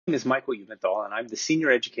My name is Michael Uventhal, and I'm the Senior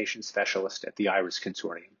Education Specialist at the IRIS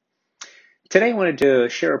Consortium. Today, I wanted to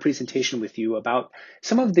share a presentation with you about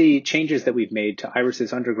some of the changes that we've made to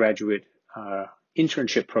IRIS's undergraduate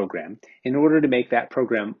internship program in order to make that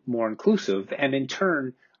program more inclusive and, in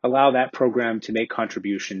turn, allow that program to make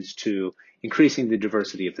contributions to increasing the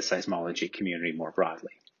diversity of the seismology community more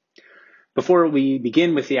broadly. Before we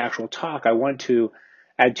begin with the actual talk, I want to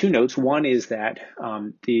add two notes. One is that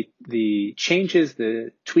the changes,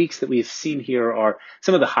 the tweaks that we've seen here are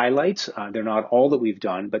some of the highlights. They're not all that we've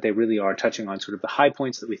done, but they really are touching on sort of the high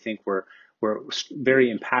points that we think were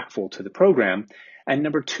very impactful to the program. And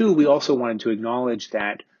number two, we also wanted to acknowledge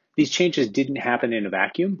that these changes didn't happen in a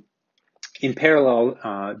vacuum. In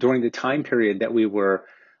parallel, during the time period that we were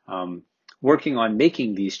working on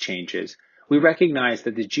making these changes, we recognized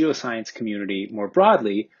that the geoscience community more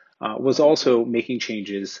broadly was also making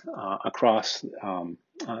changes across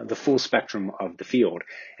the full spectrum of the field.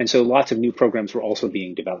 And so lots of new programs were also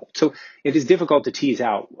being developed. So it is difficult to tease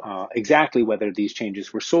out exactly whether these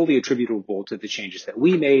changes were solely attributable to the changes that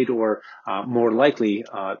we made or more likely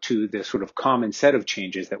to the sort of common set of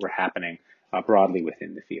changes that were happening broadly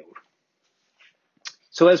within the field.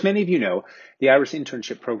 So as many of you know, the IRIS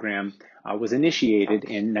Internship Program was initiated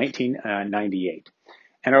in 1998.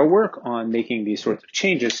 And our work on making these sorts of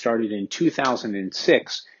changes started in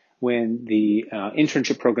 2006 when the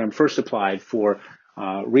internship program first applied for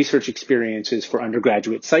research experiences for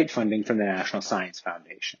undergraduate site funding from the National Science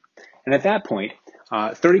Foundation. And at that point,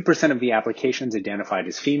 30% of the applications identified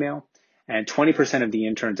as female and 20% of the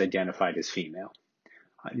interns identified as female.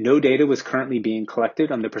 No data was currently being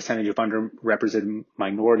collected on the percentage of underrepresented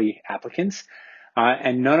minority applicants,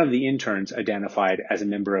 and none of the interns identified as a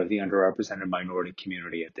member of the underrepresented minority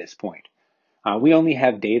community at this point. We only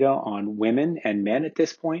have data on women and men at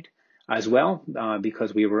this point as well,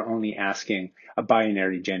 because we were only asking a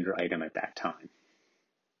binary gender item at that time.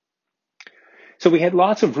 So we had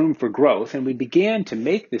lots of room for growth, and we began to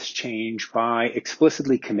make this change by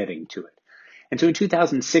explicitly committing to it. And so in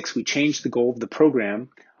 2006, we changed the goal of the program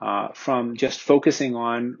from just focusing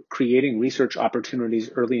on creating research opportunities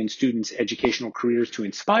early in students' educational careers to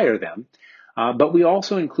inspire them, but we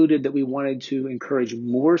also included that we wanted to encourage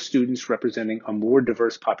more students representing a more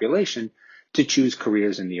diverse population to choose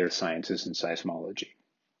careers in the earth sciences and seismology.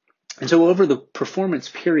 And so over the performance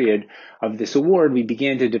period of this award, we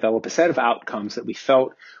began to develop a set of outcomes that we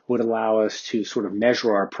felt would allow us to sort of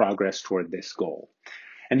measure our progress toward this goal.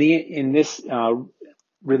 And in this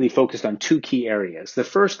really focused on two key areas. The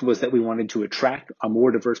first was that we wanted to attract a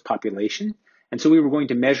more diverse population. And so we were going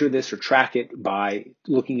to measure this or track it by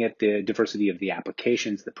looking at the diversity of the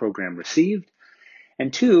applications the program received.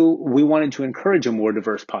 And two, we wanted to encourage a more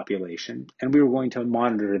diverse population. And we were going to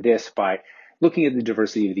monitor this by looking at the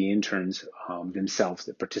diversity of the interns themselves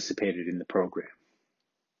that participated in the program.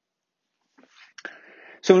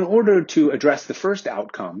 So in order to address the first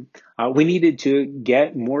outcome, we needed to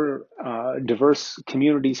get more diverse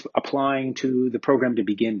communities applying to the program to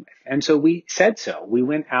begin with. And so we said so. We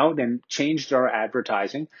went out and changed our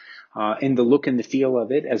advertising in the look and the feel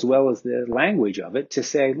of it, as well as the language of it, to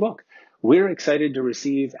say, look, we're excited to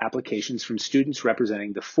receive applications from students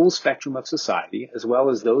representing the full spectrum of society, as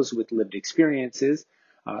well as those with lived experiences,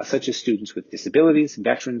 such as students with disabilities,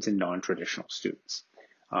 veterans, and non-traditional students.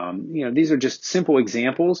 These are just simple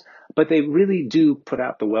examples, but they really do put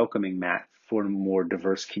out the welcoming mat for more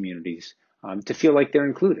diverse communities to feel like they're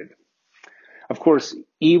included. Of course,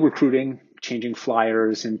 e-recruiting, changing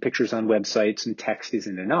flyers and pictures on websites and text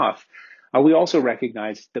isn't enough. We also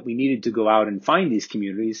recognized that we needed to go out and find these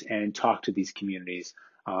communities and talk to these communities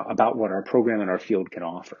about what our program and our field can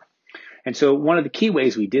offer. And so one of the key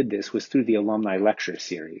ways we did this was through the alumni lecture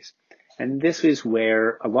series. And this is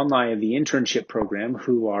where alumni of the internship program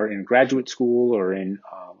who are in graduate school or in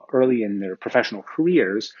early in their professional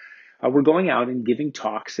careers were going out and giving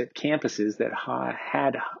talks at campuses that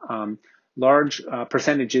had large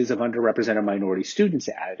percentages of underrepresented minority students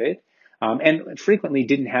at it, and frequently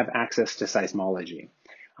didn't have access to seismology.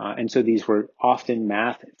 And so these were often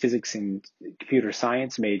math, physics, and computer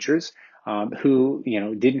science majors who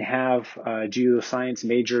didn't have a geoscience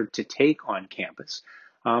major to take on campus.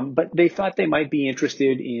 But they thought they might be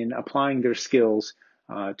interested in applying their skills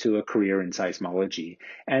to a career in seismology.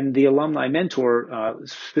 And the alumni mentor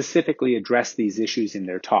specifically addressed these issues in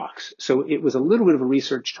their talks. So it was a little bit of a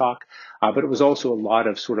research talk, but it was also a lot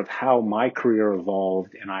of sort of how my career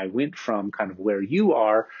evolved. And I went from kind of where you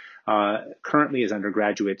are currently as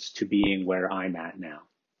undergraduates to being where I'm at now.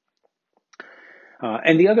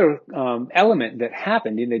 And the other element that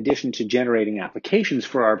happened, in addition to generating applications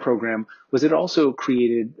for our program, was it also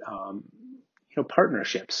created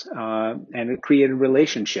partnerships, and it created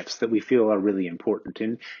relationships that we feel are really important.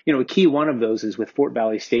 And, a key one of those is with Fort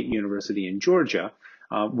Valley State University in Georgia,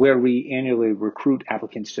 where we annually recruit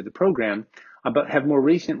applicants to the program, but have more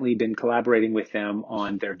recently been collaborating with them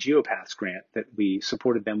on their GeoPaths grant that we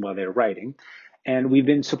supported them while they're writing. And we've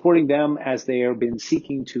been supporting them as they have been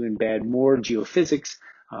seeking to embed more geophysics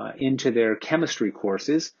into their chemistry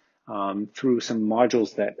courses through some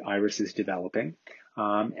modules that IRIS is developing.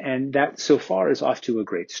 And that so far is off to a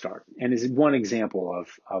great start and is one example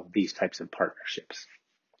of these types of partnerships.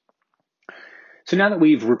 So now that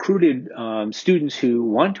we've recruited students who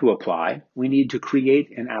want to apply, we need to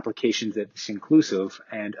create an application that's inclusive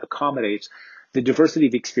and accommodates the diversity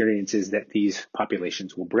of experiences that these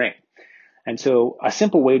populations will bring. And so a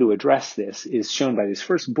simple way to address this is shown by this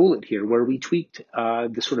first bullet here, where we tweaked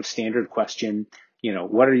the sort of standard question,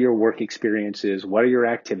 what are your work experiences? What are your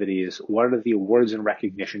activities? What are the awards and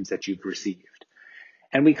recognitions that you've received?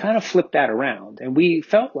 And we kind of flipped that around. And we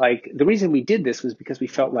felt like the reason we did this was because we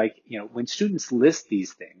felt like, when students list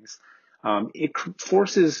these things, it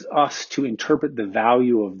forces us to interpret the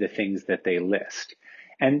value of the things that they list.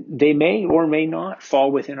 And they may or may not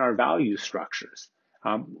fall within our value structures.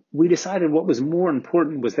 We decided what was more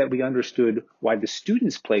important was that we understood why the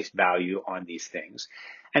students placed value on these things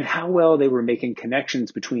and how well they were making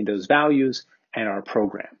connections between those values and our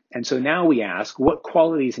program. And so now we ask, what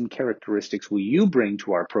qualities and characteristics will you bring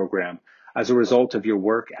to our program as a result of your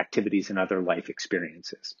work, activities, and other life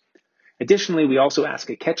experiences? Additionally, we also ask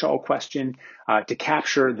a catch-all question to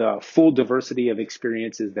capture the full diversity of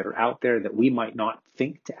experiences that are out there that we might not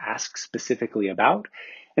think to ask specifically about.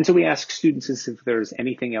 And so we ask students if there's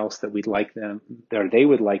anything else that we'd like them, or they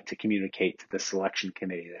would like to communicate to the selection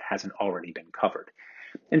committee that hasn't already been covered.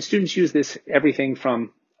 And students use this everything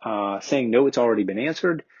from saying, no, it's already been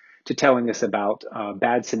answered, to telling us about a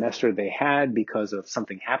bad semester they had because of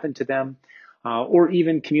something happened to them, or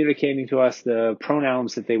even communicating to us the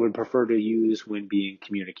pronouns that they would prefer to use when being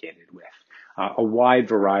communicated with. A wide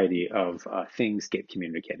variety of things get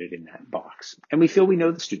communicated in that box. And we feel we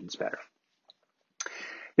know the students better.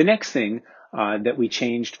 The next thing that we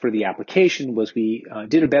changed for the application was we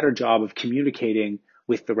did a better job of communicating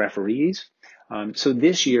with the referees. So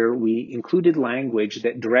this year we included language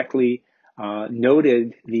that directly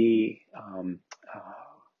noted the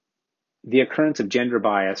occurrence of gender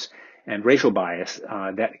bias and racial bias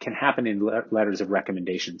that can happen in letters of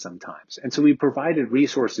recommendation sometimes. And so we provided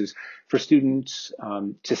resources for students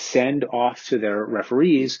to send off to their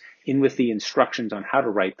referees with the instructions on how to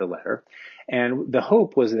write the letter. And the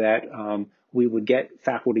hope was that we would get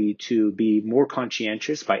faculty to be more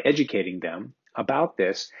conscientious by educating them about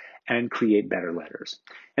this and create better letters.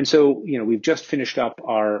 And so, we've just finished up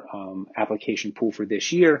our application pool for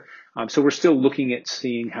this year. So we're still looking at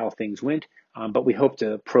seeing how things went, but we hope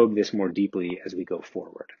to probe this more deeply as we go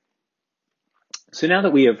forward. So now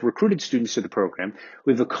that we have recruited students to the program,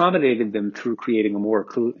 we've accommodated them through creating a more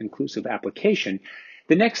inclusive application.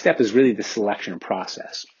 The next step is really the selection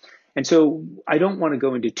process. And so I don't want to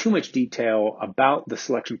go into too much detail about the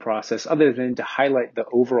selection process other than to highlight the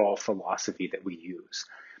overall philosophy that we use.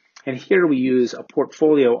 And here we use a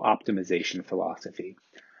portfolio optimization philosophy.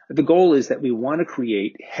 The goal is that we want to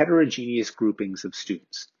create heterogeneous groupings of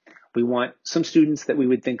students. We want some students that we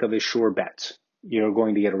would think of as sure bets. You're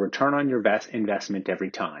going to get a return on your investment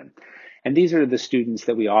every time. And these are the students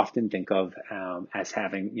that we often think of as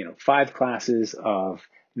having, 5 classes of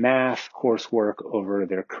math coursework over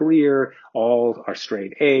their career. All are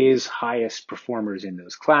straight A's, highest performers in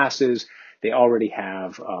those classes. They already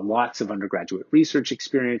have lots of undergraduate research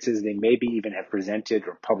experiences. They maybe even have presented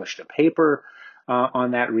or published a paper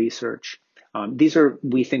on that research. These are,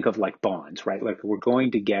 we think of like bonds, right? Like we're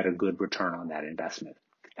going to get a good return on that investment,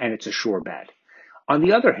 and it's a sure bet. On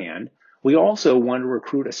the other hand, we also want to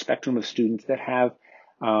recruit a spectrum of students that have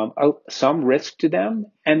some risk to them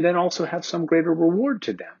and then also have some greater reward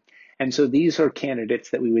to them. And so these are candidates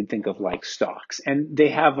that we would think of like stocks, and they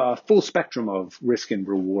have a full spectrum of risk and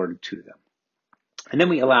reward to them. And then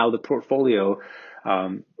we allow the portfolio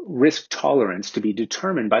risk tolerance to be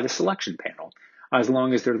determined by the selection panel, as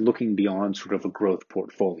long as they're looking beyond sort of a growth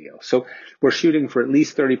portfolio. So we're shooting for at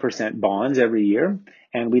least 30% bonds every year,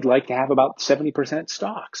 and we'd like to have about 70%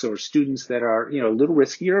 stocks, or students that are, a little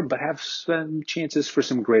riskier, but have some chances for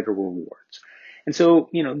some greater rewards. And so,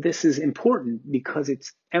 this is important because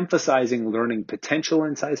it's emphasizing learning potential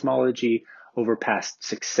in seismology over past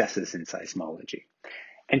successes in seismology.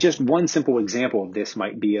 And just one simple example of this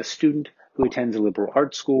might be a student who attends a liberal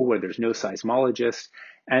arts school where there's no seismologist,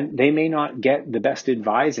 and they may not get the best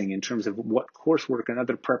advising in terms of what coursework and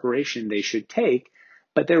other preparation they should take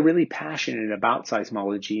but they're really passionate about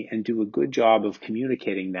seismology and do a good job of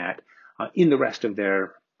communicating that in the rest of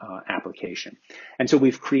their application. And so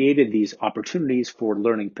we've created these opportunities for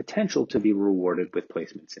learning potential to be rewarded with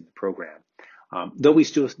placements in the program, though we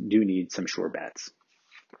still do need some sure bets.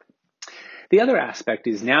 The other aspect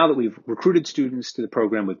is now that we've recruited students to the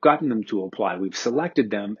program, we've gotten them to apply, we've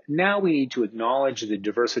selected them, now we need to acknowledge the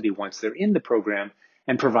diversity once they're in the program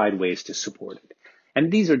and provide ways to support it.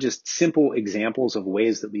 And these are just simple examples of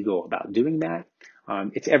ways that we go about doing that.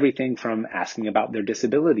 It's everything from asking about their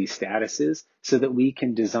disability statuses so that we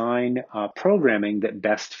can design programming that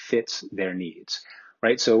best fits their needs.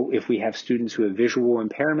 Right? So if we have students who have visual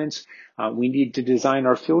impairments, we need to design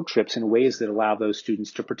our field trips in ways that allow those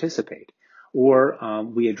students to participate. Or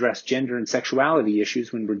we address gender and sexuality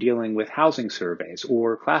issues when we're dealing with housing surveys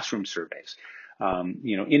or classroom surveys.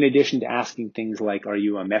 In addition to asking things like, are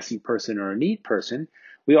you a messy person or a neat person?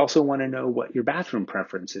 We also want to know what your bathroom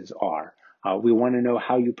preferences are. We want to know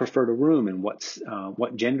how you prefer to room and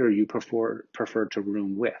what gender you prefer to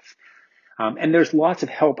room with. And there's lots of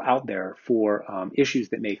help out there for issues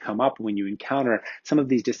that may come up when you encounter some of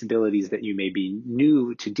these disabilities that you may be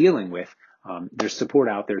new to dealing with. There's support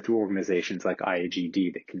out there through organizations like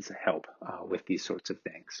IAGD that can help with these sorts of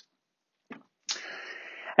things.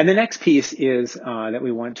 And the next piece is that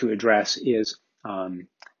we want to address is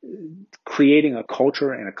creating a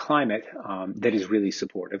culture and a climate that is really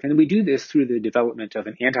supportive. And we do this through the development of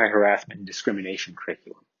an anti-harassment and discrimination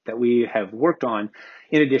curriculum that we have worked on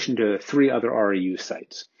in addition to 3 other REU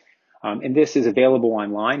sites. And this is available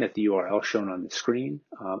online at the URL shown on the screen,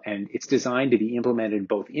 and it's designed to be implemented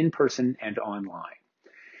both in person and online.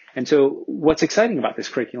 And so what's exciting about this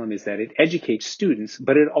curriculum is that it educates students,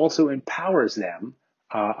 but it also empowers them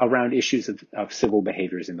around issues of civil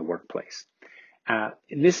behaviors in the workplace.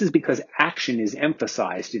 And this is because action is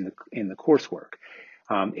emphasized in the coursework.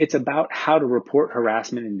 It's about how to report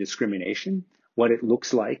harassment and discrimination, what it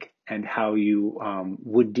looks like, and how you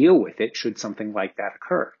would deal with it should something like that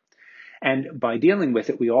occur. And by dealing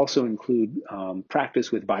with it, we also include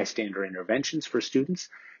practice with bystander interventions for students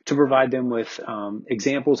to provide them with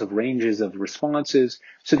examples of ranges of responses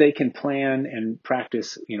so they can plan and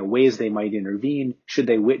practice ways they might intervene should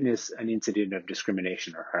they witness an incident of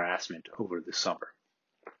discrimination or harassment over the summer.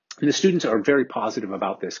 And the students are very positive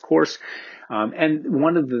about this course. And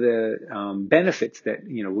one of the benefits that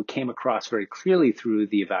came across very clearly through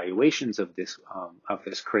the evaluations of this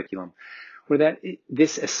curriculum were that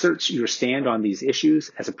this asserts your stand on these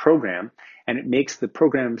issues as a program, and it makes the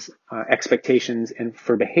program's expectations and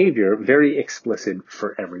for behavior very explicit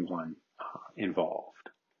for everyone involved.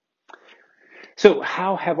 So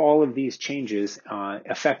how have all of these changes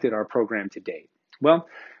affected our program to date? Well,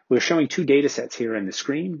 we're showing 2 data sets here on the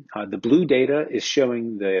screen. The blue data is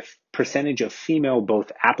showing the percentage of female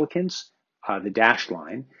both applicants, the dashed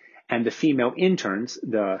line, and the female interns,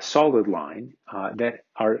 the solid line, that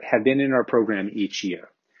have been in our program each year.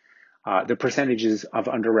 The percentages of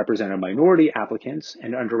underrepresented minority applicants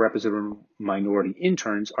and underrepresented minority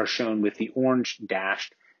interns are shown with the orange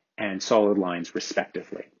dashed and solid lines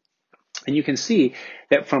respectively. And you can see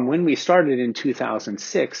that from when we started in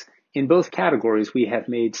 2006, in both categories, we have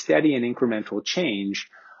made steady and incremental change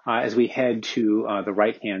as we head to the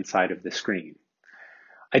right-hand side of the screen.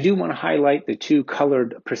 I do want to highlight the 2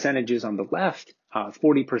 colored percentages on the left,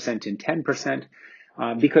 40% and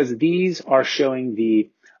 10%, because these are showing the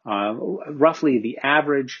roughly the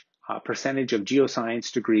average percentage of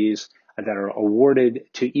geoscience degrees that are awarded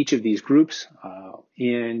to each of these groups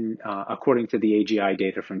according to the AGI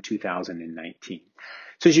data from 2019.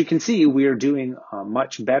 So as you can see, we are doing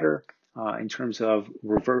much better in terms of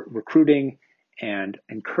recruiting and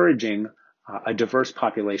encouraging a diverse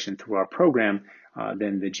population through our program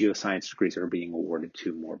than the geoscience degrees are being awarded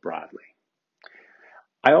to more broadly.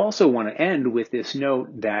 I also want to end with this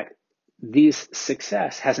note that this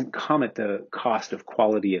success hasn't come at the cost of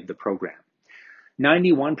quality of the program.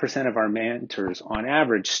 91% of our mentors on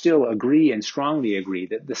average still agree and strongly agree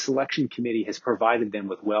that the selection committee has provided them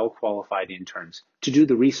with well-qualified interns to do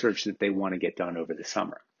the research that they want to get done over the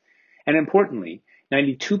summer. And importantly,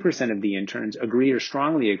 92% of the interns agree or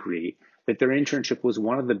strongly agree that their internship was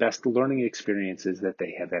one of the best learning experiences that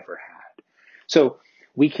they have ever had. So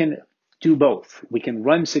we can do both. We can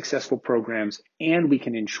run successful programs and we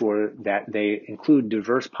can ensure that they include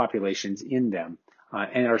diverse populations in them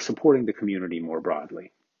and are supporting the community more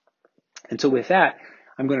broadly. And so with that,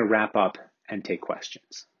 I'm going to wrap up and take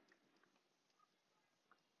questions.